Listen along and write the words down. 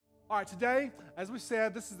All right, today, as we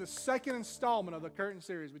said, this is the second installment of the Curtain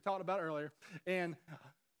series we talked about earlier. And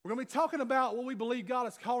we're going to be talking about what we believe God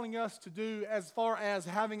is calling us to do as far as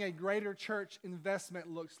having a greater church investment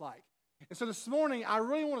looks like. And so this morning, I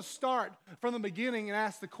really want to start from the beginning and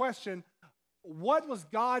ask the question, what was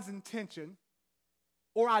God's intention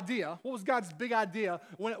or idea? What was God's big idea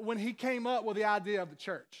when he came up with the idea of the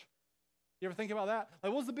church? You ever think about that?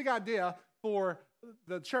 Like, what was the big idea for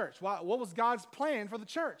the church? What was God's plan for the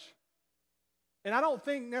church? And I don't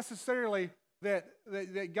think necessarily that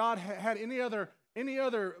God had any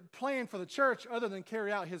other plan for the church other than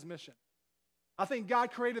carry out his mission. I think God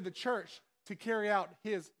created the church to carry out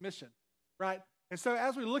his mission, right? And so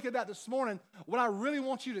as we look at that this morning, what I really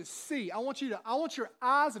want you to see, I want your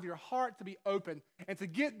eyes of your heart to be open. And to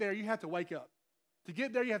get there, you have to wake up. To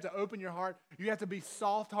get there, you have to open your heart. You have to be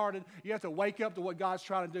soft-hearted. You have to wake up to what God's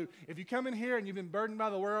trying to do. If you come in here and you've been burdened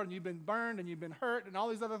by the world and you've been burned and you've been hurt and all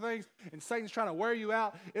these other things, and Satan's trying to wear you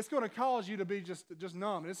out, it's going to cause you to be just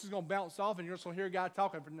numb. And this is going to bounce off, and you're just going to hear God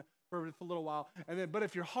talking for a little while. But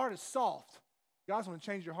if your heart is soft, God's going to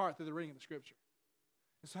change your heart through the reading of the Scripture.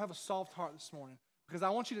 And so have a soft heart this morning, because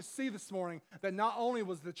I want you to see this morning that not only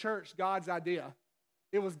was the church God's idea,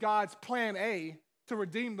 it was God's plan A to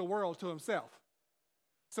redeem the world to himself.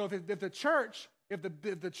 So if the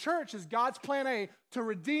church is God's plan A to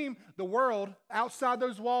redeem the world outside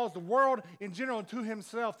those walls, the world in general to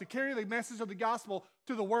himself, to carry the message of the gospel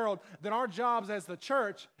to the world, then our jobs as the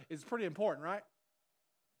church is pretty important, right?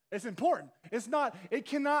 It's important. It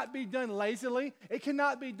cannot be done lazily. It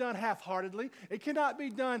cannot be done half-heartedly. It cannot be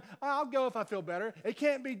done, I'll go if I feel better. It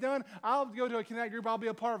can't be done, I'll go to a connect group, I'll be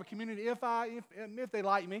a part of a community if they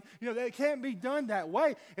like me. It can't be done that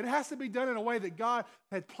way. It has to be done in a way that God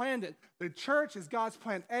had planned it. The church is God's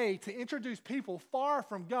plan A to introduce people far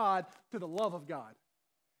from God to the love of God.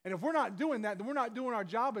 And if we're not doing that, then we're not doing our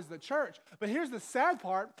job as the church. But here's the sad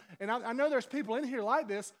part, and I know there's people in here like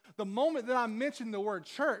this. The moment that I mentioned the word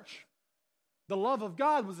church, the love of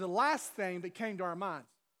God was the last thing that came to our minds.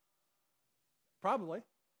 Probably.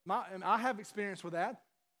 And I have experience with that.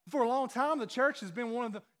 For a long time, the church has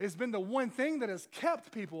been the one thing that has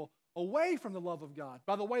kept people away from the love of God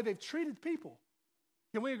by the way they've treated people.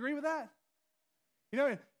 Can we agree with that?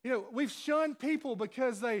 We've shunned people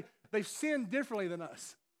because they've sinned differently than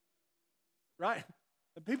us. Right?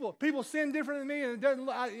 People sin different than me, and it doesn't.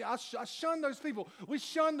 I shun those people. We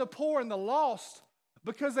shun the poor and the lost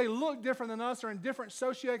because they look different than us or in different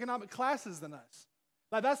socioeconomic classes than us.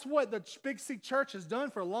 Like, that's what the Big C Church has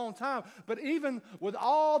done for a long time. But even with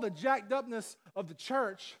all the jacked upness of the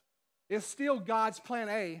church, it's still God's plan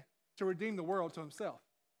A to redeem the world to himself.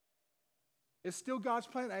 It's still God's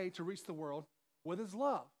plan A to reach the world with his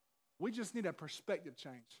love. We just need a perspective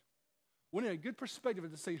change. We need a good perspective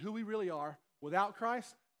to see who we really are without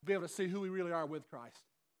Christ, be able to see who we really are with Christ.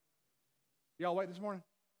 Y'all awake this morning?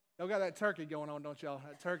 Y'all got that turkey going on, don't y'all?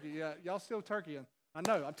 That turkey, yeah, y'all still turkeying. I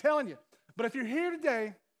know, I'm telling you. But if you're here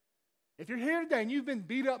today and you've been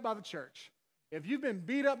beat up by the church, if you've been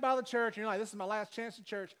beat up by the church and you're like, this is my last chance at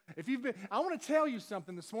church, I want to tell you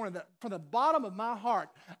something this morning that from the bottom of my heart,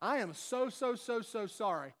 I am so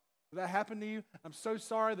sorry that happened to you. I'm so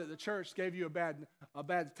sorry that the church gave you a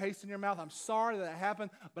bad taste in your mouth. I'm sorry that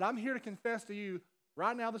happened, but I'm here to confess to you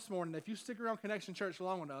right now this morning that if you stick around Connection Church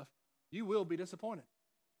long enough, you will be disappointed.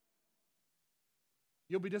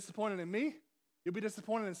 You'll be disappointed in me. You'll be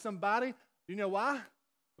disappointed in somebody. You know why?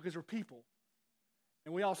 Because we're people.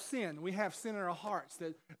 And we all sin. We have sin in our hearts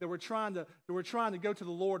that we're trying to go to the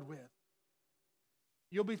Lord with.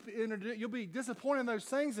 You'll be disappointed in those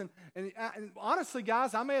things. And honestly,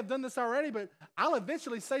 guys, I may have done this already, but I'll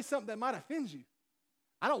eventually say something that might offend you.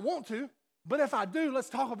 I don't want to, but if I do, let's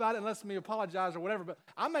talk about it and let me apologize or whatever. But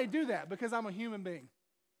I may do that because I'm a human being.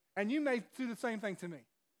 And you may do the same thing to me.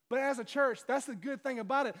 But as a church, that's the good thing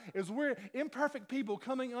about it, is we're imperfect people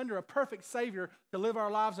coming under a perfect Savior to live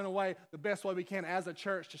our lives in a way, the best way we can as a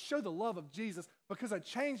church, to show the love of Jesus, because a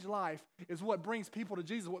changed life is what brings people to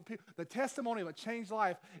Jesus. The testimony of a changed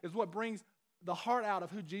life is what brings the heart out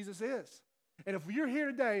of who Jesus is. And if you're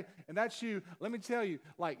here today and that's you, let me tell you,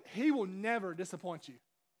 he will never disappoint you.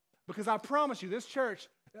 Because I promise you, this church,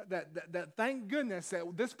 that thank goodness that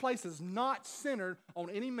this place is not centered on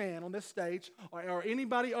any man on this stage or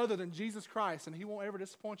anybody other than Jesus Christ, and he won't ever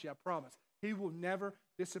disappoint you, I promise. He will never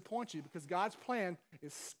disappoint you because God's plan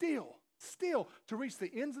is still to reach the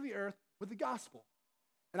ends of the earth with the gospel.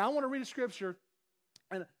 And I want to read a scripture,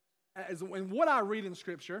 and what I read in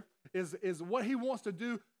scripture is what he wants to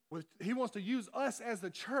do. He wants to use us as the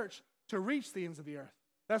church to reach the ends of the earth.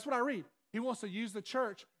 That's what I read. He wants to use the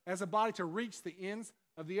church as a body to reach the ends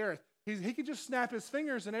of the earth. he could just snap his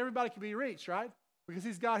fingers and everybody could be reached, right? Because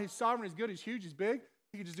he's God, he's sovereign, he's good, he's huge, he's big.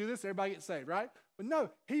 He could just do this, everybody gets saved, right? But no,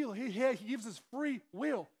 he gives us free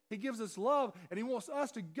will. He gives us love, and he wants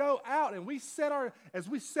us to go out. And as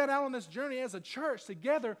we set out on this journey as a church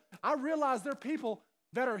together, I realize there are people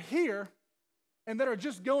that are here and that are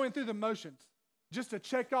just going through the motions, just to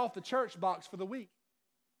check off the church box for the week.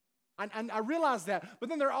 And I realize that. But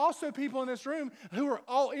then there are also people in this room who are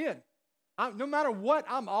all in. No matter what,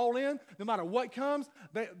 I'm all in. No matter what comes,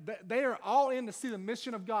 they are all in to see the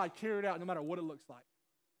mission of God carried out, no matter what it looks like.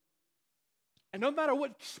 And no matter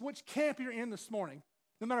which camp you're in this morning,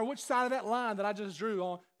 no matter which side of that line that I just drew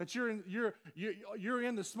on that you're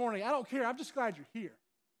in this morning, I don't care. I'm just glad you're here.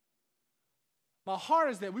 My heart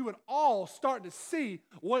is that we would all start to see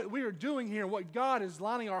what we are doing here and what God is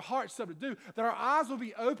lining our hearts up to do, that our eyes will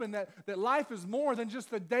be open, that life is more than just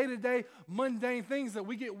the day-to-day mundane things that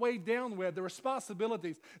we get weighed down with, the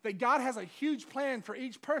responsibilities, that God has a huge plan for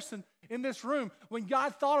each person in this room. When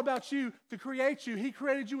God thought about you to create you, he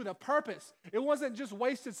created you with a purpose. It wasn't just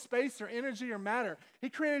wasted space or energy or matter. He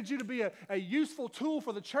created you to be a useful tool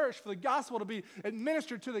for the church, for the gospel to be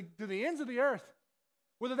administered to the ends of the earth,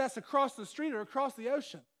 whether that's across the street or across the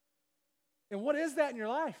ocean. And what is that in your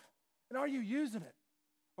life? And are you using it?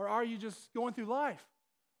 Or are you just going through life?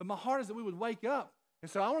 But my heart is that we would wake up.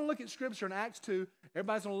 And so I want to look at Scripture in Acts 2.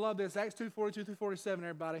 Everybody's going to love this. Acts 2, 42 through 47,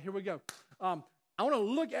 everybody. Here we go. I want to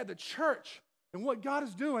look at the church and what God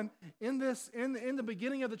is doing in the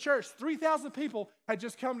beginning of the church. 3,000 people had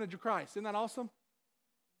just come to Christ. Isn't that awesome?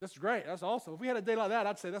 That's great. That's awesome. If we had a day like that,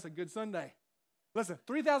 I'd say that's a good Sunday. Listen,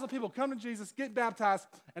 3,000 people come to Jesus, get baptized,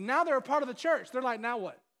 and now they're a part of the church. They're like, now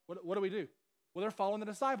what? What do we do? Well, they're following the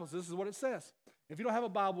disciples. This is what it says. If you don't have a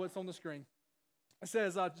Bible, it's on the screen. It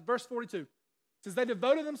says, verse 42, it says, they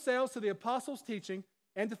devoted themselves to the apostles' teaching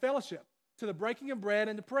and to fellowship, to the breaking of bread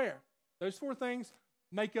and to prayer. Those 4 things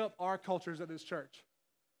make up our cultures at this church.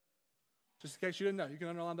 Just in case you didn't know, you can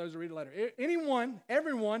underline those or read it later.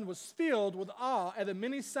 Everyone was filled with awe at the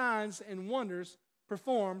many signs and wonders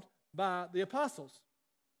performed by the apostles.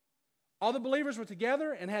 All the believers were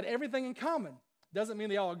together and had everything in common. Doesn't mean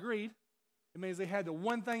they all agreed. It means they had the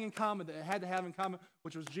one thing in common that they had to have in common,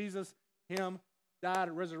 which was Jesus, him, died,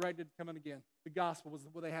 resurrected, coming again. The gospel was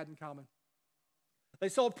what they had in common. They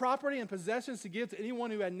sold property and possessions to give to anyone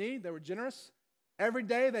who had need. They were generous. Every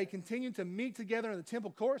day they continued to meet together in the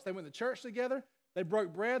temple courts. They went to church together. They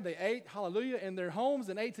broke bread. They ate, hallelujah, in their homes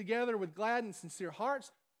and ate together with glad and sincere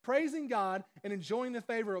hearts, praising God and enjoying the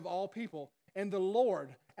favor of all people. And the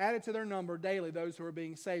Lord added to their number daily those who were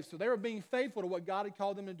being saved. So they were being faithful to what God had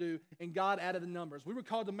called them to do, and God added the numbers. We were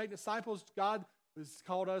called to make disciples. God has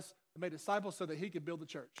called us to make disciples so that he could build the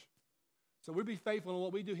church. So we'll be faithful in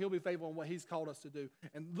what we do. He'll be faithful in what he's called us to do.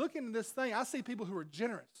 And looking at this thing, I see people who are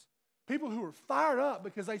generous, people who are fired up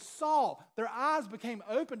because they saw, their eyes became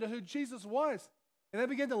open to who Jesus was, and they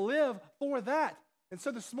began to live for that. And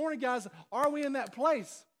so this morning, guys, are we in that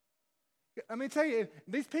place? I mean, tell you,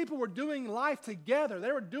 these people were doing life together.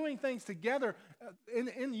 They were doing things together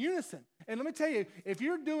in unison. And let me tell you, if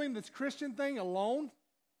you're doing this Christian thing alone,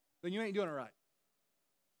 then you ain't doing it right.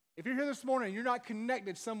 If you're here this morning and you're not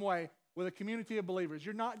connected some way with a community of believers,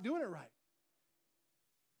 you're not doing it right.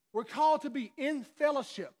 We're called to be in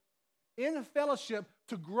fellowship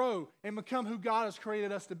to grow and become who God has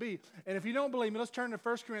created us to be. And if you don't believe me, let's turn to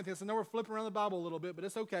 1 Corinthians. I know we're flipping around the Bible a little bit, but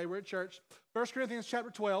it's okay. We're at church. 1 Corinthians chapter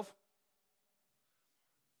 12.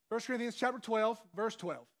 1 Corinthians chapter 12, verse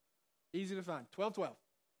 12. Easy to find. 12:12.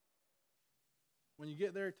 When you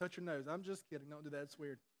get there, touch your nose. I'm just kidding. Don't do that. It's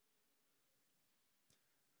weird.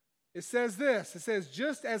 It says this. It says,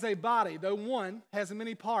 just as a body, though one, has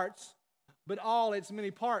many parts, but all its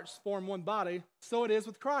many parts form one body, so it is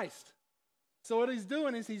with Christ. So what he's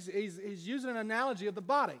doing is he's using an analogy of the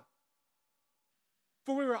body.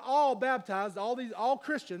 For we were all baptized, all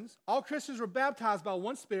Christians were baptized by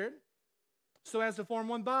one Spirit, so as to form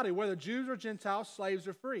one body, whether Jews or Gentiles, slaves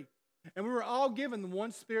or free. And we were all given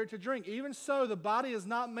one Spirit to drink. Even so, the body is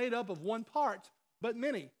not made up of one part, but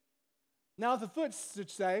many. Now, if the foot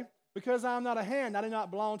should say, because I am not a hand, I do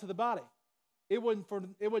not belong to the body, it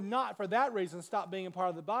would not for that reason stop being a part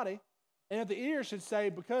of the body. And if the ear should say,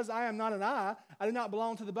 because I am not an eye, I do not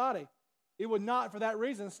belong to the body, it would not for that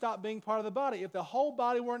reason stop being part of the body. If the whole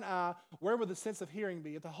body were an eye, where would the sense of hearing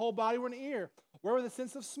be? If the whole body were an ear, where would the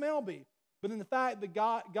sense of smell be? But in the fact that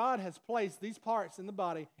God has placed these parts in the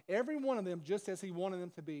body, every one of them just as he wanted them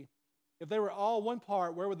to be. If they were all one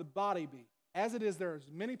part, where would the body be? As it is, there are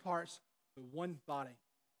many parts, but one body.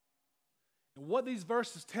 And what these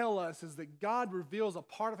verses tell us is that God reveals a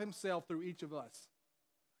part of himself through each of us.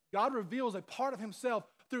 God reveals a part of himself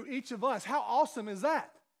through each of us. How awesome is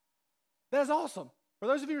that? That is awesome. For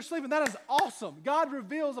those of you who are sleeping, that is awesome. God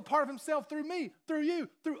reveals a part of himself through me, through you,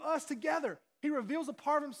 through us together. He reveals a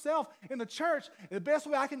part of himself in the church. And the best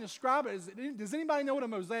way I can describe it is, does anybody know what a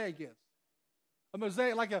mosaic is? A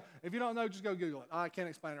mosaic, if you don't know, just go Google it. I can't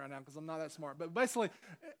explain it right now because I'm not that smart. But basically,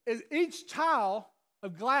 each tile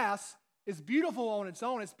of glass is beautiful on its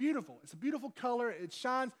own. It's beautiful. It's a beautiful color. It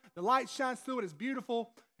shines. The light shines through it. It's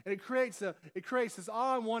beautiful. And it creates this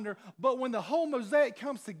awe and wonder. But when the whole mosaic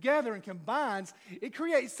comes together and combines, it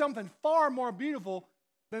creates something far more beautiful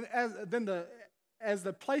than as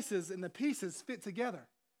the places and the pieces fit together,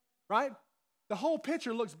 right? The whole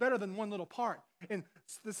picture looks better than one little part. And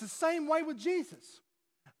it's the same way with Jesus.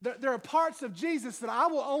 There are parts of Jesus that I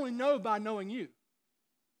will only know by knowing you.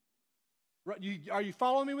 Are you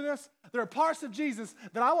following me with this? There are parts of Jesus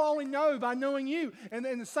that I will only know by knowing you. And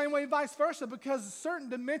in the same way, vice versa, because certain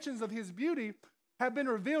dimensions of his beauty have been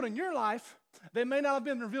revealed in your life, they may not have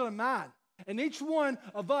been revealed in mine. And each one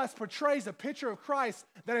of us portrays a picture of Christ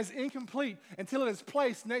that is incomplete until it is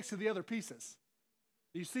placed next to the other pieces.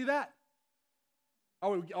 Do you see that?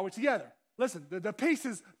 Are we together? Listen, the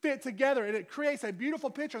pieces fit together, and it creates a beautiful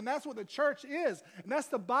picture, and that's what the church is, and that's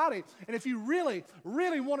the body. And if you really,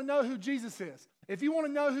 really want to know who Jesus is, if you want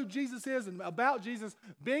to know who Jesus is and about Jesus,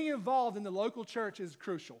 being involved in the local church is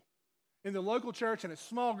crucial. In the local church, in a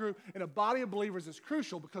small group, in a body of believers is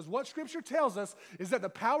crucial, because what Scripture tells us is that the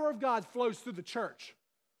power of God flows through the church.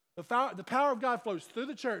 The power of God flows through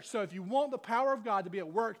the church. So if you want the power of God to be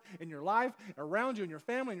at work in your life, around you, in your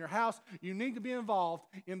family, in your house, you need to be involved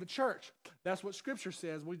in the church. That's what Scripture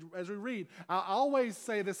says as we read. I always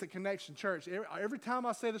say this at Connection Church. Every time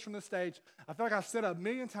I say this from this stage, I feel like I've said it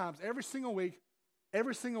 1,000,000 times every single week,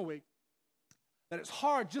 that it's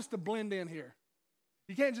hard just to blend in here.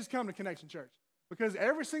 You can't just come to Connection Church. Because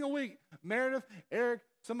every single week, Meredith, Eric,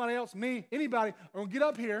 somebody else, me, anybody, are going to get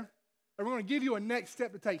up here, and we're going to give you a next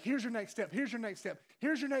step to take. Here's your next step. Here's your next step.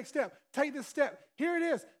 Here's your next step. Take this step. Here it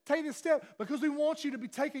is. Take this step, because we want you to be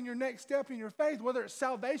taking your next step in your faith, whether it's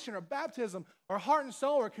salvation or baptism or heart and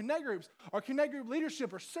soul or connect groups or connect group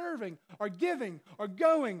leadership or serving or giving or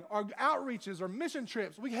going or outreaches or mission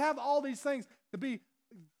trips. We have all these things to be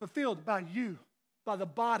fulfilled by you, by the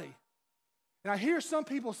body. And I hear some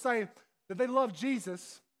people say that they love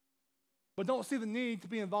Jesus but don't see the need to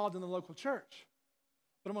be involved in the local church.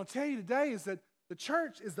 But I'm going to tell you today is that the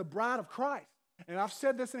church is the bride of Christ. And I've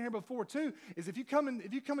said this in here before too, is if you come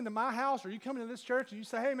into my house or you come into this church and you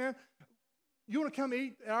say, hey man, you want to come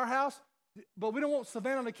eat at our house, but we don't want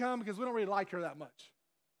Savannah to come because we don't really like her that much.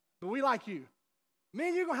 But we like you. Me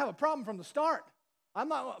and you're going to have a problem from the start. We're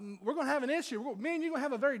going to have an issue. Me and you're going to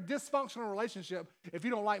have a very dysfunctional relationship if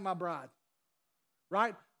you don't like my bride.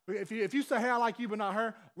 Right? If you say, hey, I like you but not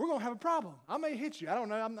her, we're going to have a problem. I may hit you. I don't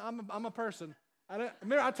know. I'm a person.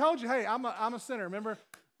 Remember, I told you, hey, I'm a sinner. Remember?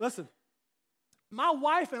 Listen, my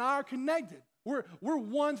wife and I are connected. We're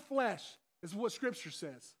one flesh, is what Scripture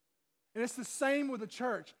says. And it's the same with the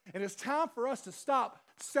church. And it's time for us to stop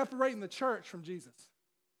separating the church from Jesus,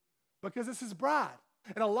 because it's his bride.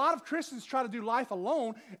 And a lot of Christians try to do life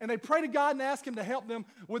alone, and they pray to God and ask him to help them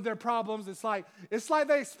with their problems. It's like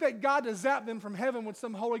they expect God to zap them from heaven with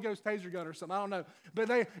some Holy Ghost taser gun or something. I don't know. But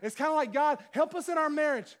it's kind of like, God, help us in our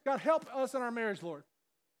marriage. God, help us in our marriage, Lord.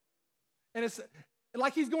 And it's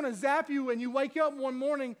like he's going to zap you, and you wake up one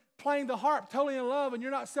morning playing the harp, totally in love, and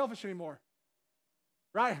you're not selfish anymore.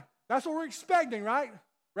 Right? That's what we're expecting, right?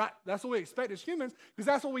 Right, that's what we expect as humans, because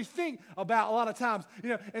that's what we think about a lot of times.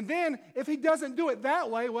 And then if he doesn't do it that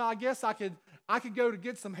way, well, I guess I could go to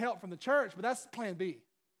get some help from the church, but that's plan B.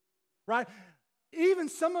 Right? Even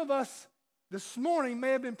some of us this morning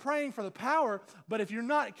may have been praying for the power, but if you're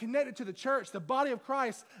not connected to the church, the body of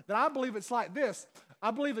Christ, then I believe it's like this.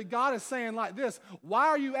 I believe that God is saying like this: why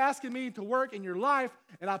are you asking me to work in your life,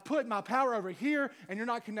 and I put my power over here, and you're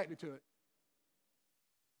not connected to it?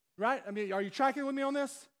 Right? I mean, are you tracking with me on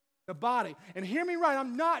this? The body. And hear me right,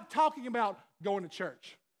 I'm not talking about going to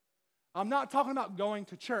church. I'm not talking about going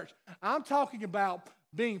to church. I'm talking about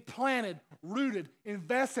being planted, rooted,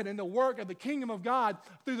 invested in the work of the kingdom of God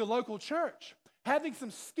through the local church. Having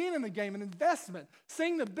some skin in the game, an investment,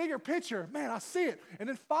 seeing the bigger picture. Man, I see it. And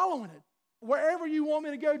then following it. Wherever you want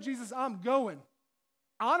me to go, Jesus, I'm going.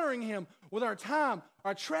 Honoring him with our time,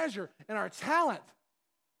 our treasure, and our talent.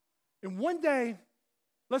 And one day,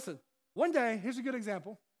 listen, one day, here's a good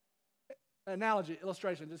example. Analogy,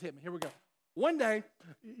 illustration, just hit me. Here we go. One day,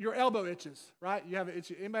 your elbow itches, right? You have an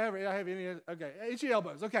itchy. Anybody ever have any? Okay, itchy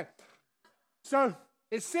elbows. Okay. So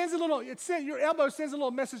your elbow sends a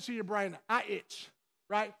little message to your brain. I itch,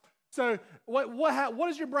 right? So what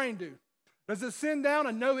does your brain do? Does it send down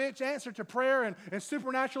a no-itch answer to prayer and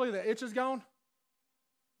supernaturally the itch is gone?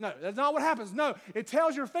 No, that's not what happens. No, it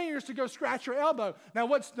tells your fingers to go scratch your elbow. Now,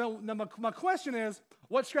 my question is,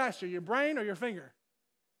 what scratched you, your brain or your finger?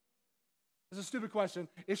 It's a stupid question.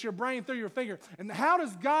 It's your brain through your finger. And how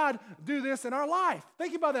does God do this in our life?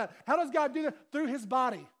 Think about that. How does God do that? Through his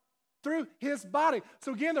body. Through his body.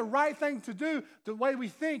 So again, the right thing to do, the way we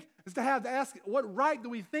think, is to have to ask, what right do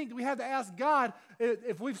we think? Do we have to ask God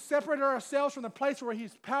if we've separated ourselves from the place where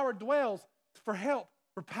his power dwells for help,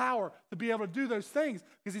 for power, to be able to do those things?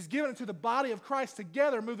 Because he's given it to the body of Christ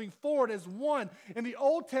together, moving forward as one. In the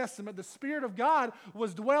Old Testament, the Spirit of God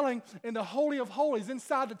was dwelling in the Holy of Holies,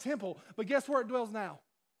 inside the temple. But guess where it dwells now?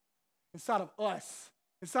 Inside of us.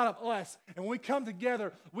 Inside of us. And when we come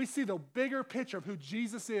together, we see the bigger picture of who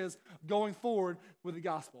Jesus is going forward with the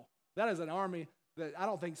gospel. That is an army that I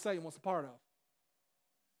don't think Satan wants a part of.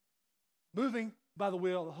 Moving by the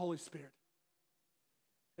will of the Holy Spirit.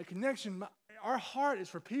 A connection, our heart is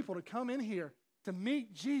for people to come in here to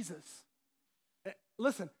meet Jesus.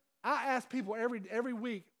 Listen, I ask people every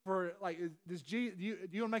week for, like, do you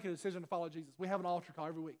want to make a decision to follow Jesus? We have an altar call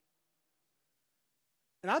every week.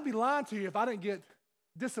 And I'd be lying to you if I didn't get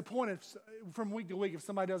disappointed from week to week if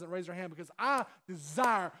somebody doesn't raise their hand, because I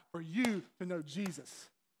desire for you to know Jesus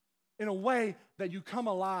in a way that you come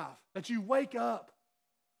alive, that you wake up,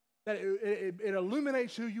 that it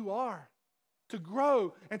illuminates who you are, to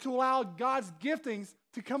grow and to allow God's giftings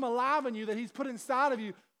to come alive in you that he's put inside of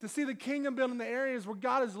you, to see the kingdom built in the areas where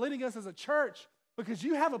God is leading us as a church, because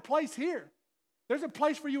you have a place here. There's a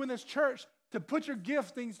place for you in this church to put your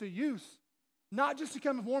giftings to use, not just to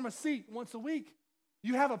come and warm a seat once a week.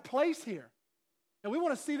 You have a place here. And we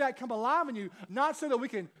want to see that come alive in you, not so that we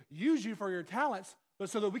can use you for your talents, but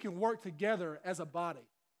so that we can work together as a body.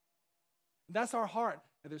 And that's our heart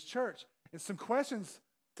at this church. And some questions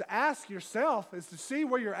to ask yourself is to see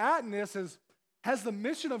where you're at in this is, has the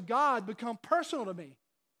mission of God become personal to me?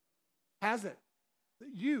 Has it?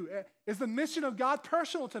 Is the mission of God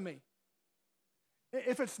personal to me?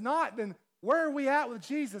 If it's not, then where are we at with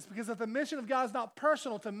Jesus? Because if the mission of God is not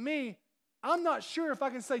personal to me, I'm not sure if I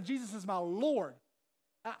can say Jesus is my Lord.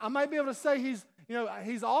 I might be able to say he's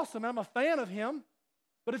awesome, I'm a fan of him,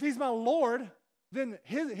 but if he's my Lord, then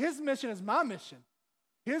his mission is my mission.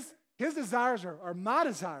 His desires are my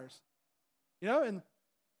desires. And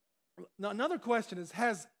another question is,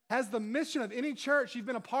 has the mission of any church you've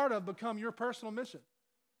been a part of become your personal mission?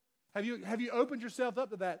 Have you opened yourself up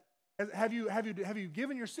to that? Have you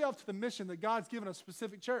given yourself to the mission that God's given a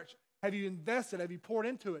specific church? Have you invested? Have you poured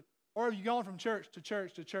into it? Or have you gone from church to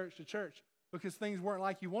church to church to church because things weren't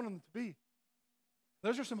like you wanted them to be?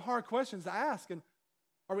 Those are some hard questions to ask. And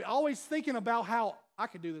are we always thinking about how I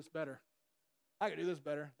could do this better? I could do this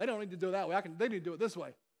better. They don't need to do it that way. They need to do it this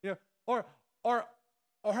way. Or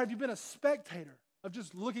have you been a spectator of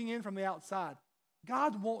just looking in from the outside?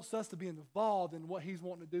 God wants us to be involved in what he's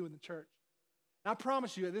wanting to do in the church. And I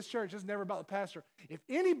promise you, at this church, it's never about the pastor. If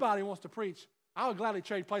anybody wants to preach, I would gladly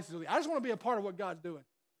trade places with you. I just want to be a part of what God's doing.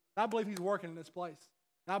 I believe he's working in this place.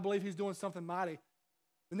 And I believe he's doing something mighty.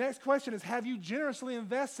 The next question is, have you generously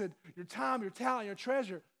invested your time, your talent, your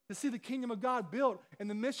treasure to see the kingdom of God built and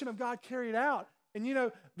the mission of God carried out? And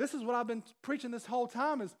this is what I've been preaching this whole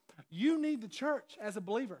time is you need the church as a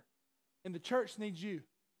believer, and the church needs you.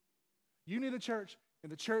 You need the church,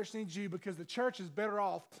 and the church needs you, because the church is better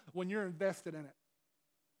off when you're invested in it.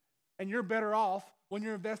 And you're better off when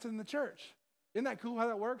you're invested in the church. Isn't that cool how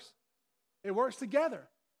that works? It works together.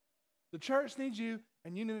 The church needs you,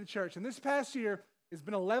 and you need the church. And this past year, it's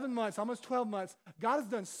been 11 months, almost 12 months. God has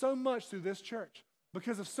done so much through this church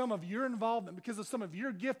because of some of your involvement, because of some of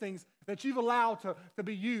your giftings that you've allowed to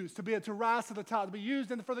be used, to rise to the top, to be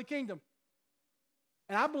used for the kingdom.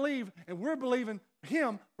 And I believe, and we're believing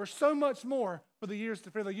him for so much more for the years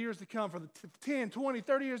to come, for the 10, 20,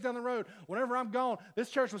 30 years down the road. Whenever I'm gone, this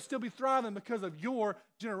church will still be thriving because of your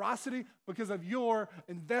generosity, because of your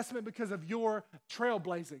investment, because of your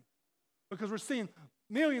trailblazing. Because we're seeing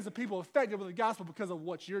millions of people affected with the gospel because of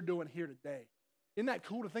what you're doing here today. Isn't that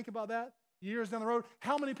cool to think about that? Years down the road,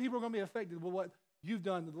 how many people are going to be affected with what you've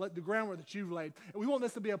done, the groundwork that you've laid? And we want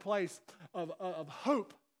this to be a place of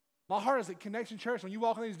hope. My heart is at Connection Church. When you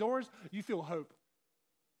walk in these doors, you feel hope.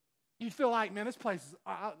 You feel like, man, this place is,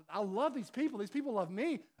 I love these people. These people love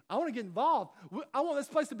me. I want to get involved. I want this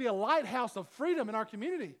place to be a lighthouse of freedom in our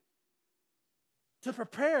community. To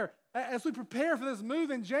prepare, as we prepare for this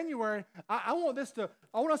move in January, I want us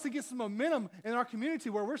to get some momentum in our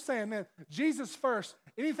community where we're saying, man, Jesus first.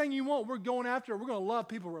 Anything you want, we're going after. We're going to love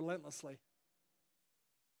people relentlessly.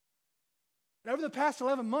 And over the past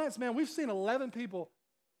 11 months, man, we've seen 11 people,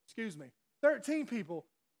 13 people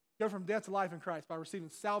go from death to life in Christ by receiving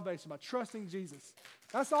salvation, by trusting Jesus.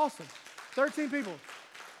 That's awesome. 13 people.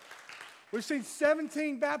 We've seen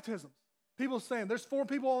 17 baptisms. People saying, there's 4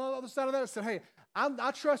 people on the other side of that said, hey,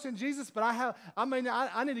 I trust in Jesus, but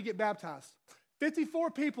I need to get baptized.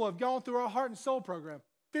 54 people have gone through our Heart and Soul program.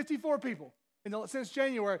 54 people since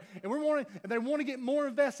January, and they want to get more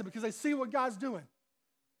invested because they see what God's doing.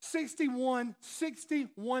 61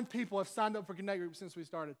 people have signed up for Connect Groups since we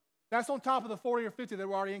started. That's on top of the 40 or 50 that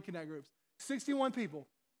were already in Connect Groups. 61 people.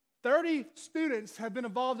 30 students have been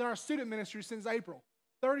involved in our student ministry since April.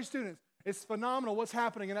 30 students. It's phenomenal what's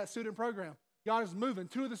happening in that student program. God is moving.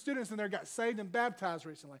 2 of the students in there got saved and baptized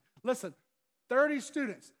recently. Listen, 30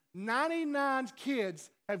 students. 99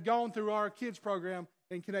 kids have gone through our kids program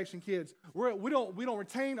in Connection Kids. We don't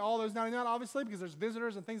retain all those 99, obviously, because there's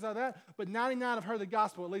visitors and things like that, but 99 have heard the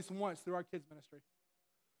gospel at least once through our kids ministry.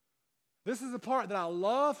 This is the part that I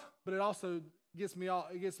love, but it also gets me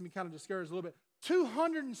kind of discouraged a little bit.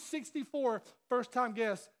 264 first-time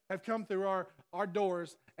guests have come through our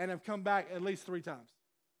doors and have come back at least 3 times.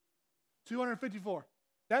 254.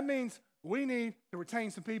 That means we need to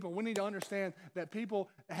retain some people. We need to understand that people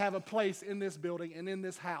have a place in this building and in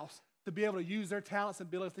this house to be able to use their talents and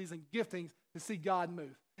abilities and giftings to see God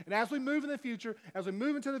move. And as we move in the future,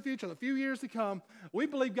 the few years to come, we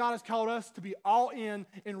believe God has called us to be all in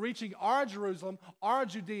reaching our Jerusalem, our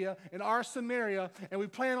Judea, and our Samaria, and we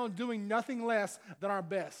plan on doing nothing less than our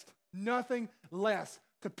best. Nothing less.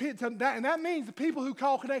 And that means the people who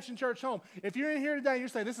call Connection Church home. If you're in here today and you're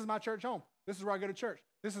saying, this is my church home. This is where I go to church.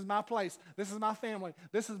 This is my place. This is my family.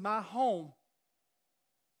 This is my home.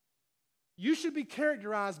 You should be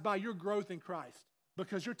characterized by your growth in Christ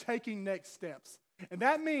because you're taking next steps. And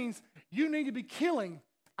that means I need to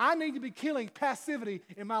be killing passivity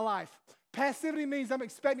in my life. Passivity means I'm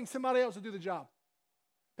expecting somebody else to do the job.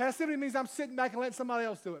 Passivity means I'm sitting back and letting somebody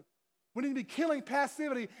else do it. We need to be killing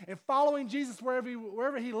passivity and following Jesus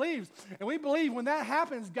wherever he leads. And we believe when that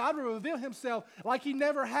happens, God will reveal himself like he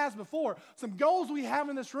never has before. Some goals we have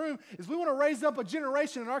in this room is we want to raise up a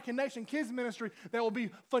generation in our Connection Kids ministry that will be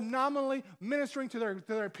phenomenally ministering to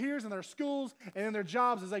their peers in their schools and in their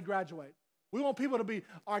jobs as they graduate. We want people to be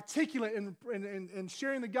articulate in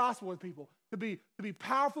sharing the gospel with people, to be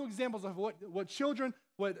powerful examples of what children,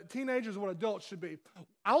 what teenagers, what adults should be.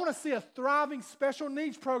 I want to see a thriving special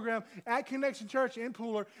needs program at Connection Church in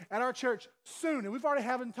Pooler at our church soon. And we've already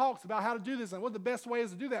having talks about how to do this and what the best way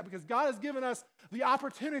is to do that because God has given us the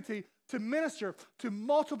opportunity to minister to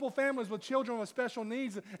multiple families with children with special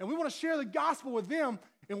needs. And we want to share the gospel with them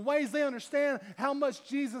in ways they understand how much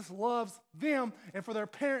Jesus loves them and for their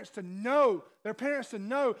parents to know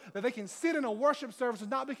that they can sit in a worship service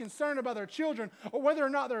and not be concerned about their children or whether or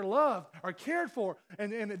not they're loved or cared for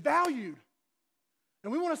and valued.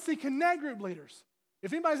 And we want to see Connect Group leaders.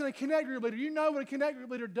 If anybody's in a Connect Group leader, you know what a Connect Group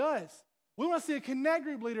leader does. We want to see a Connect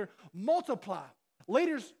Group leader multiply.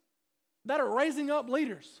 Leaders that are raising up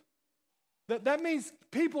leaders. That means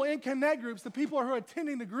people in Connect Groups, the people who are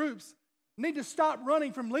attending the groups, need to stop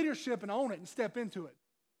running from leadership and own it and step into it.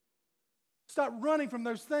 Stop running from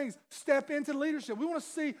those things. Step into leadership. We want to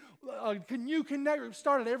see a new Connect Group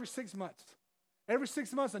started every 6 months. Every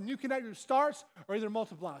 6 months, a new Connect Group starts or either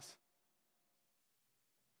multiplies.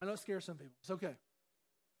 I know it scares some people. It's okay.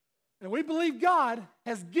 And we believe God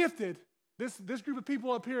has gifted this group of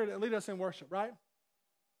people up here that lead us in worship, right?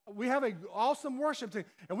 We have an awesome worship team,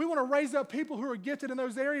 and we want to raise up people who are gifted in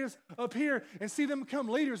those areas up here and see them become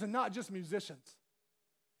leaders and not just musicians.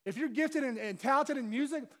 If you're gifted and talented in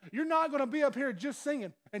music, you're not going to be up here just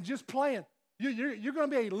singing and just playing. You're going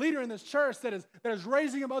to be a leader in this church that is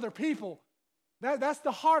raising up other people. That's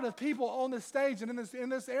the heart of people on this stage and in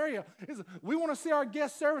this area. We want to see our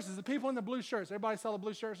guest services, the people in the blue shirts. Everybody saw the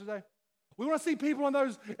blue shirts today? We want to see people in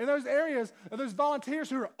those areas, and those volunteers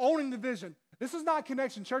who are owning the vision. This is not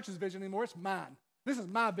Connection Church's vision anymore. It's mine. This is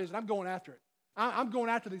my vision. I'm going after it. I'm going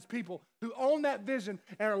after these people who own that vision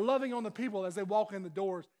and are loving on the people as they walk in the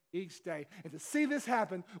doors each day. And to see this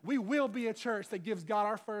happen, we will be a church that gives God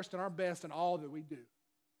our first and our best in all that we do.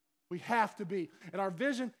 We have to be. And our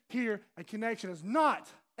vision here at Connection is not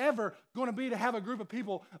ever going to be to have a group of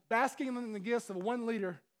people basking in the gifts of one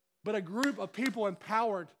leader, but a group of people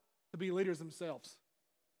empowered to be leaders themselves.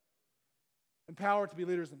 Empowered to be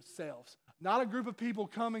leaders themselves. Not a group of people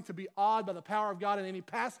coming to be awed by the power of God in any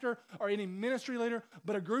pastor or any ministry leader,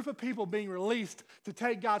 but a group of people being released to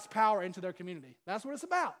take God's power into their community. That's what it's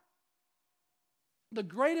about. The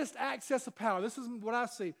greatest access of power, this is what I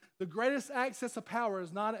see, the greatest access of power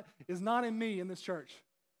is not in me in this church.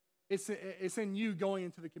 It's in you going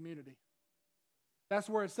into the community. That's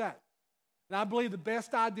where it's at. And I believe the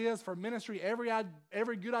best ideas for ministry,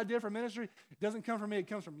 every good idea for ministry, it doesn't come from me, it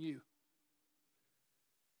comes from you.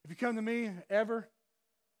 If you come to me ever,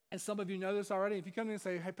 and some of you know this already, if you come to me and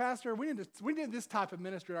say, hey, Pastor, we need this type of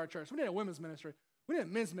ministry at our church. We need a women's ministry. We need a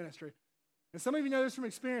men's ministry. And some of you know this from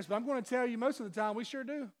experience, but I'm going to tell you most of the time we sure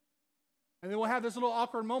do. And then we'll have this little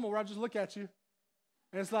awkward moment where I just look at you,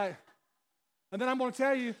 and it's like, and then I'm going to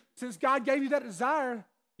tell you, since God gave you that desire,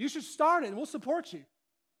 you should start it, and we'll support you.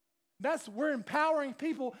 We're empowering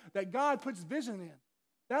people that God puts vision in.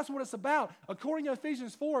 That's what it's about. According to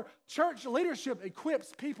Ephesians 4, church leadership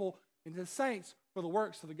equips people and the saints for the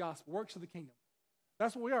works of the gospel, works of the kingdom.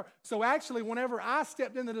 That's what we are. So actually, whenever I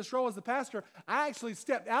stepped into this role as the pastor, I actually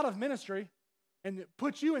stepped out of ministry and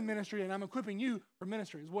put you in ministry, and I'm equipping you for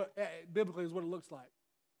ministry, biblically is what it looks like.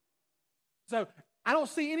 So I don't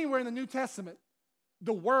see anywhere in the New Testament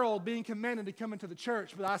the world being commanded to come into the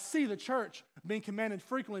church, but I see the church being commanded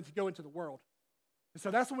frequently to go into the world. And so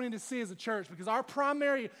that's what we need to see as a church, because our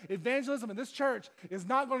primary evangelism in this church is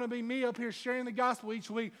not going to be me up here sharing the gospel each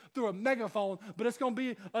week through a megaphone, but it's going to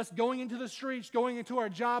be us going into the streets, going into our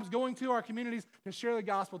jobs, going to our communities to share the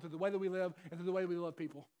gospel through the way that we live and through the way we love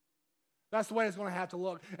people. That's the way it's going to have to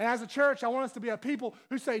look. And as a church, I want us to be a people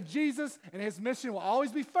who say Jesus and his mission will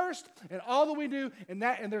always be first in all that we do, and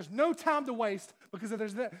there's no time to waste because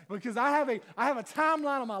I have a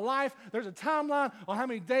timeline on my life. There's a timeline on how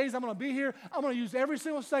many days I'm going to be here. I'm going to use every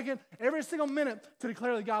single second, every single minute to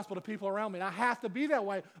declare the gospel to people around me. And I have to be that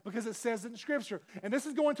way because it says it in Scripture. And this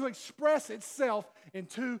is going to express itself in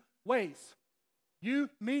two ways. You,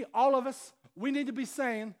 me, all of us, we need to be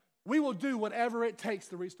saying we will do whatever it takes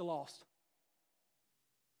to reach the lost.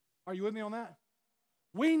 Are you with me on that?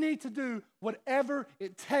 We need to do whatever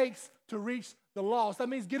it takes to reach the lost. That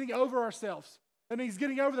means getting over ourselves. That means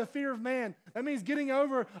getting over the fear of man. That means getting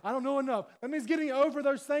over, I don't know enough. That means getting over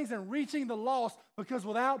those things and reaching the lost, because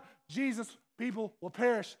without Jesus, people will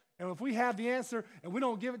perish. And if we have the answer and we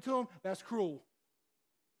don't give it to them, that's cruel.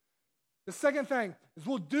 The second thing is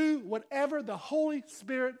we'll do whatever the Holy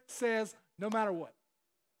Spirit says, no matter what.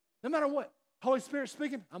 No matter what. Holy Spirit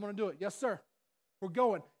speaking, I'm going to do it. Yes, sir. We're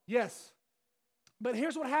going. Yes. But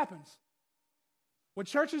here's what happens. When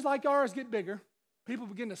churches like ours get bigger, people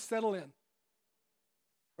begin to settle in.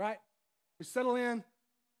 Right? We settle in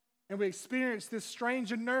and we experience this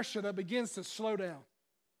strange inertia that begins to slow down.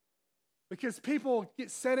 Because people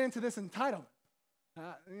get set into this entitlement.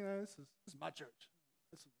 This is my church.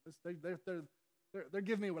 They're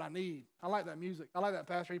giving me what I need. I like that music. I like that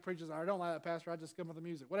pastor. He preaches. I don't like that pastor. I just come with the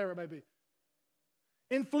music. Whatever it may be.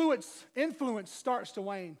 Influence starts to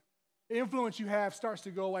wane. The influence you have starts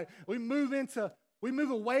to go away. We move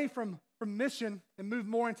away from mission and move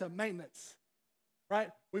more into maintenance, right?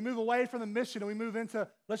 We move away from the mission and we move into,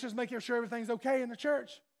 let's just make sure everything's okay in the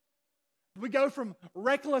church. We go from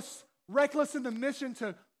reckless in the mission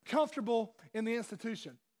to comfortable in the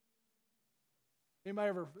institution. Anybody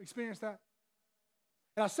ever experienced that?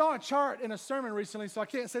 And I saw a chart in a sermon recently, so I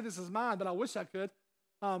can't say this is mine, but I wish I could.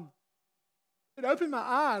 It opened my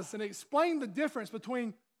eyes and it explained the difference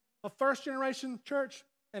between a first-generation church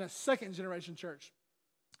and a second-generation church.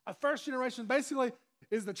 A first generation basically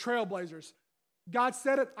is the trailblazers. God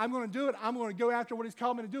said it, I'm going to do it, I'm going to go after what he's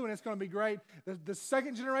called me to do, and it's going to be great. The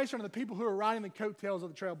second generation are the people who are riding the coattails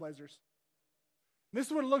of the trailblazers. This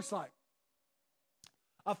is what it looks like.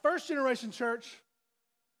 A first-generation church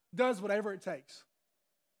does whatever it takes.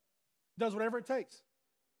 Does whatever it takes.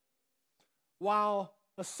 While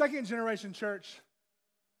a second-generation church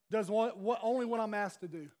does only what I'm asked to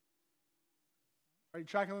do. Are you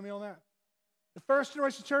tracking with me on that? The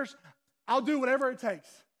first-generation church, I'll do whatever it takes.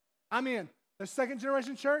 I'm in. The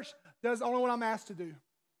second-generation church does only what I'm asked to do.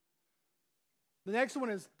 The next one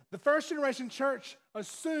is the first-generation church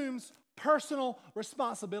assumes personal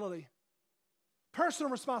responsibility.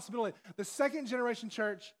 Personal responsibility. The second-generation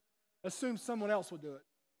church assumes someone else will do it.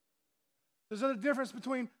 There's a difference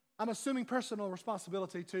between I'm assuming personal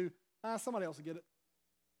responsibility to somebody else will get it.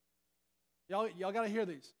 Y'all got to hear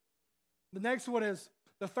these. The next one is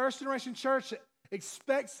the first-generation church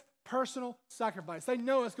expects personal sacrifice. They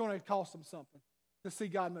know it's going to cost them something to see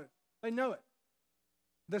God move. They know it.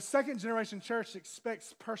 The second-generation church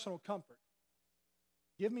expects personal comfort.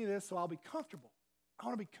 Give me this so I'll be comfortable. I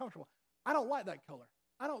want to be comfortable. I don't like that color.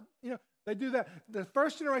 They do that. The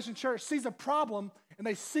first-generation church sees a problem and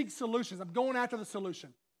they seek solutions. I'm going after the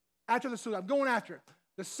solution. I'm going after it.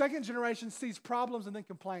 The second generation sees problems and then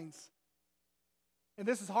complains. And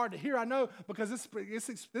this is hard to hear, I know, because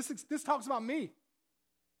this talks about me.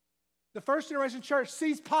 The first generation church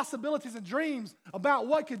sees possibilities and dreams about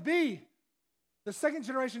what could be. The second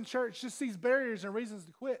generation church just sees barriers and reasons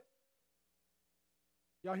to quit.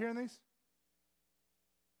 Y'all hearing these?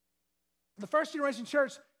 The first generation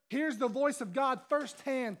church hears the voice of God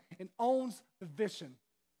firsthand and owns the vision.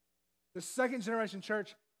 The second generation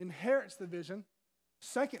church inherits the vision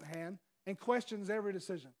secondhand and questions every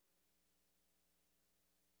decision.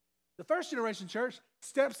 The first generation church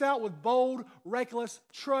steps out with bold, reckless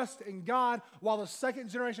trust in God, while the second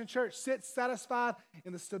generation church sits satisfied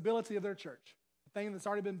in the stability of their church, the thing that's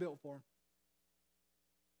already been built for them.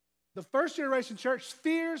 The first generation church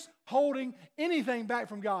fears holding anything back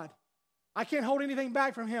from God. I can't hold anything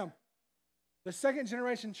back from Him. The second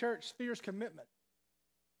generation church fears commitment.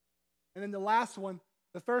 And then the last one,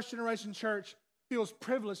 the first generation church feels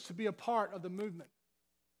privileged to be a part of the movement.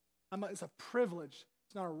 It's a privilege.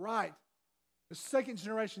 It's not a right. The second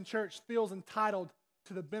generation church feels entitled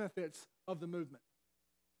to the benefits of the movement.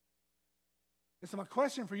 And so my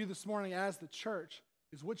question for you this morning as the church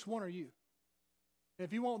is, which one are you? And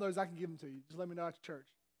if you want those, I can give them to you. Just let me know at church.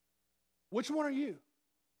 Which one are you?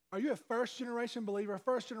 Are you a first generation believer, a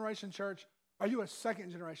first generation church? Are you a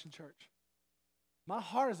second generation church? My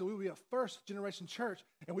heart is that we will be a first generation church,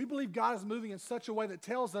 and we believe God is moving in such a way that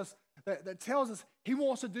tells us He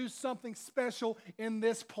wants to do something special in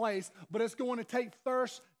this place, but it's going to take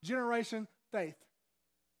first generation faith.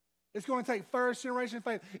 It's going to take first generation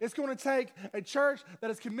faith. It's going to take a church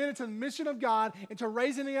that is committed to the mission of God and to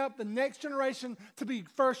raising up the next generation to be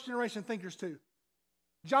first generation thinkers too.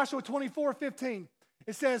 Joshua 24:15,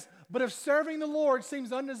 it says, "But if serving the Lord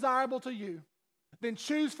seems undesirable to you, then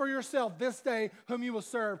choose for yourself this day whom you will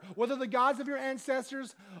serve, whether the gods of your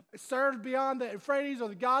ancestors served beyond the Euphrates or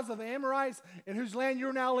the gods of the Amorites in whose land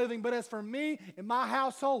you're now living. But as for me and my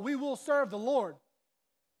household, we will serve the Lord."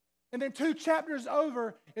 And then 2 chapters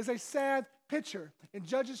over is a sad picture. In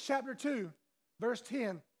Judges chapter 2, verse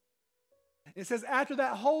 10, it says, "After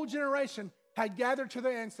that whole generation had gathered to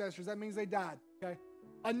their ancestors," that means they died, okay?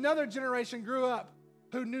 "Another generation grew up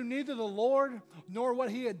who knew neither the Lord nor what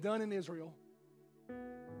He had done in Israel."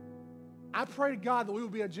 I pray to God that we will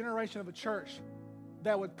be a generation of a church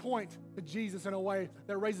that would point to Jesus in a way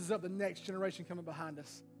that raises up the next generation coming behind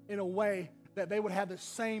us, in a way that they would have the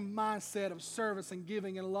same mindset of service and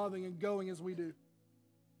giving and loving and going as we do.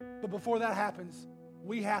 But before that happens,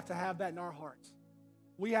 we have to have that in our hearts.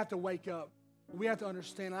 We have to wake up. We have to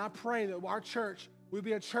understand. And I pray that our church will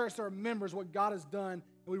be a church that remembers what God has done,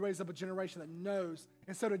 and we raise up a generation that knows.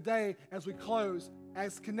 And so today, as we close,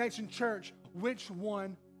 as Connection Church, which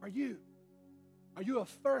one are you? Are you a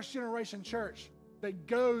first generation church that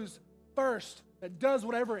goes first, that does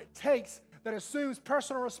whatever it takes, that assumes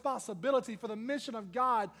personal responsibility for the mission of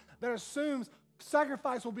God, that assumes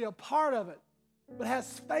sacrifice will be a part of it, but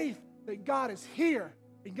has faith that God is here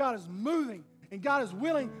and God is moving and God is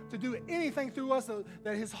willing to do anything through us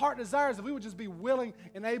that His heart desires, if we would just be willing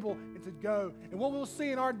and able and to go. And what we'll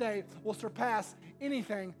see in our day will surpass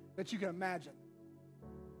anything that you can imagine.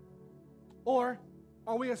 Or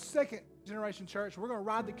are we a second generation church? We're going to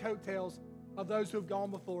ride the coattails of those who have gone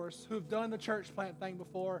before us, who have done the church plant thing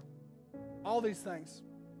before, all these things.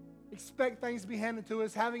 Expect things to be handed to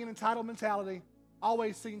us, having an entitled mentality,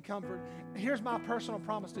 always seeking comfort. And here's my personal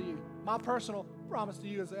promise to you. My personal promise to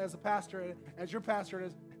you as a pastor, as your pastor,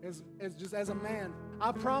 as just as a man.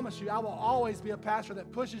 I promise you, I will always be a pastor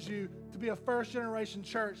that pushes you to be a first generation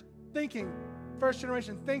church thinking, first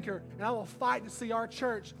generation thinker, and I will fight to see our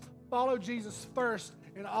church follow Jesus first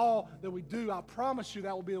in all that we do. I promise you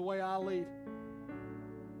that will be the way I lead.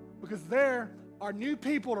 Because there are new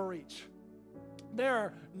people to reach. There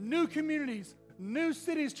are new communities, new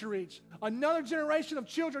cities to reach. Another generation of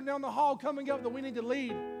children down the hall coming up that we need to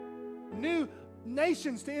lead. New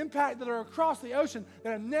nations to impact that are across the ocean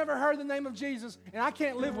that have never heard the name of Jesus, and I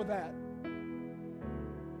can't live with that.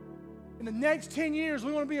 In the next 10 years,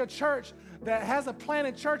 we want to be a church that has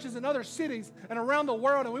planted churches in other cities and around the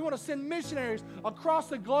world, and we want to send missionaries across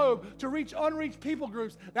the globe to reach unreached people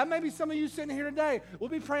groups. That may be some of you sitting here today. We'll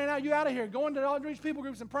be praying out you out of here, going to unreached people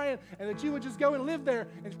groups and praying, and that you would just go and live there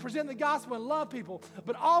and present the gospel and love people.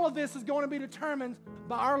 But all of this is going to be determined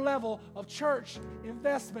by our level of church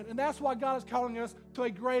investment, and that's why God is calling us to a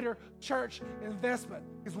greater church investment.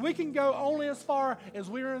 Because we can go only as far as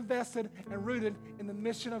we are invested and rooted in the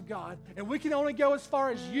mission of God. And we can only go as far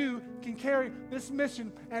as you can carry this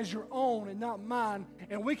mission as your own and not mine.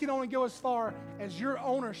 And we can only go as far as your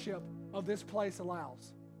ownership of this place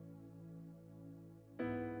allows.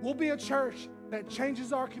 We'll be a church that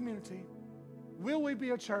changes our community. Will we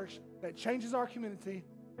be a church that changes our community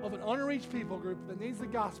of an unreached people group that needs the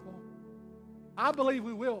gospel? I believe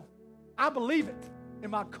we will. I believe it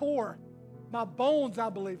in my core. My bones, I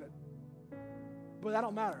believe it. But that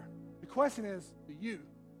don't matter. The question is, do you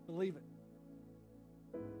believe it?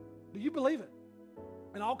 Do you believe it?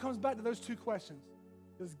 And it all comes back to those two questions.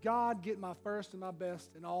 Does God get my first and my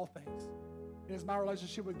best in all things? And is my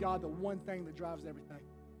relationship with God the one thing that drives everything?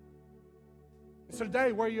 And so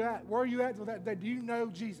today, where are you at? Where are you at with that day? Do you know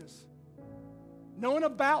Jesus? Knowing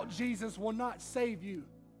about Jesus will not save you.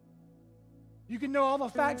 You can know all the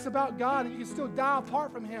facts about God and you can still die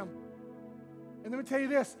apart from Him. And let me tell you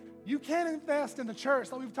this, you can't invest in the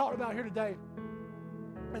church like we've talked about here today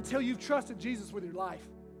until you've trusted Jesus with your life.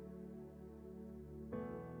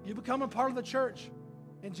 You become a part of the church,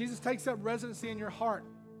 and Jesus takes up residency in your heart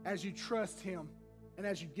as you trust Him and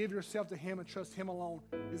as you give yourself to Him and trust Him alone.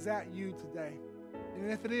 Is that you today? And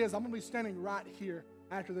if it is, I'm going to be standing right here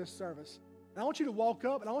after this service. And I want you to walk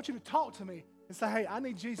up and I want you to talk to me and say, hey, I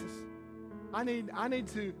need Jesus. I need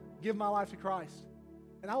to give my life to Christ.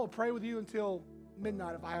 And I will pray with you until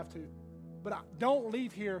midnight if I have to. But don't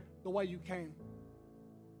leave here the way you came.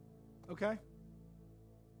 Okay?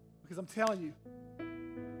 Because I'm telling you,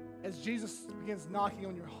 as Jesus begins knocking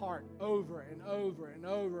on your heart over and over and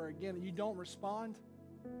over again, and you don't respond,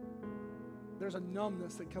 there's a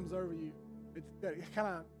numbness that comes over you.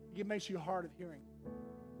 It makes you hard of hearing.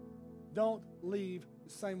 Don't leave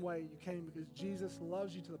the same way you came, because Jesus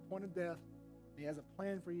loves you to the point of death. He has a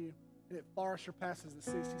plan for you, and it far surpasses the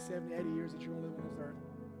 60, 70, 80 years that you're going to live on this earth.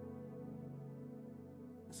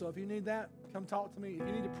 So if you need that, come talk to me. If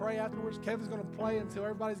you need to pray afterwards, Kevin's going to pray until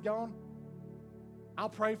everybody's gone. I'll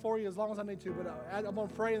pray for you as long as I need to, but I'm going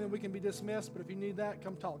to pray and then we can be dismissed. But if you need that,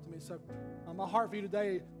 come talk to me. So my heart for you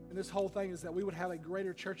today and this whole thing is that we would have a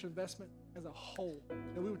greater church investment as a whole,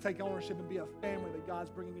 that we would take ownership and be a family that God's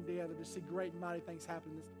bringing together to see great and mighty things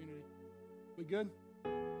happen in this community. We good?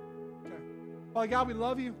 Okay. Father God, we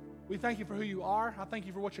love you. We thank you for who you are. I thank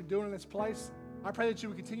you for what you're doing in this place. I pray that you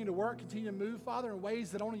would continue to work, continue to move, Father, in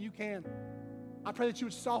ways that only you can. I pray that you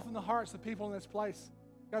would soften the hearts of people in this place.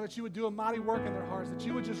 God, that you would do a mighty work in their hearts, that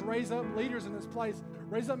you would just raise up leaders in this place,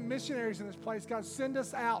 raise up missionaries in this place. God, send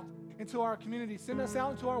us out into our community. Send us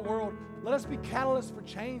out into our world. Let us be catalysts for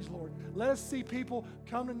change, Lord. Let us see people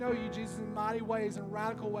come to know you, Jesus, in mighty ways and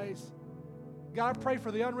radical ways. God, I pray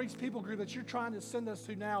for the unreached people group that you're trying to send us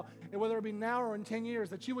to now, and whether it be now or in 10 years,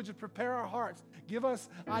 that you would just prepare our hearts. Give us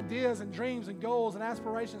ideas and dreams and goals and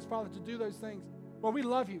aspirations, Father, to do those things. Lord, we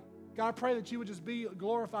love you. God, I pray that you would just be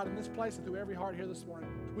glorified in this place and through every heart here this morning.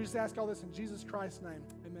 We just ask all this in Jesus Christ's name.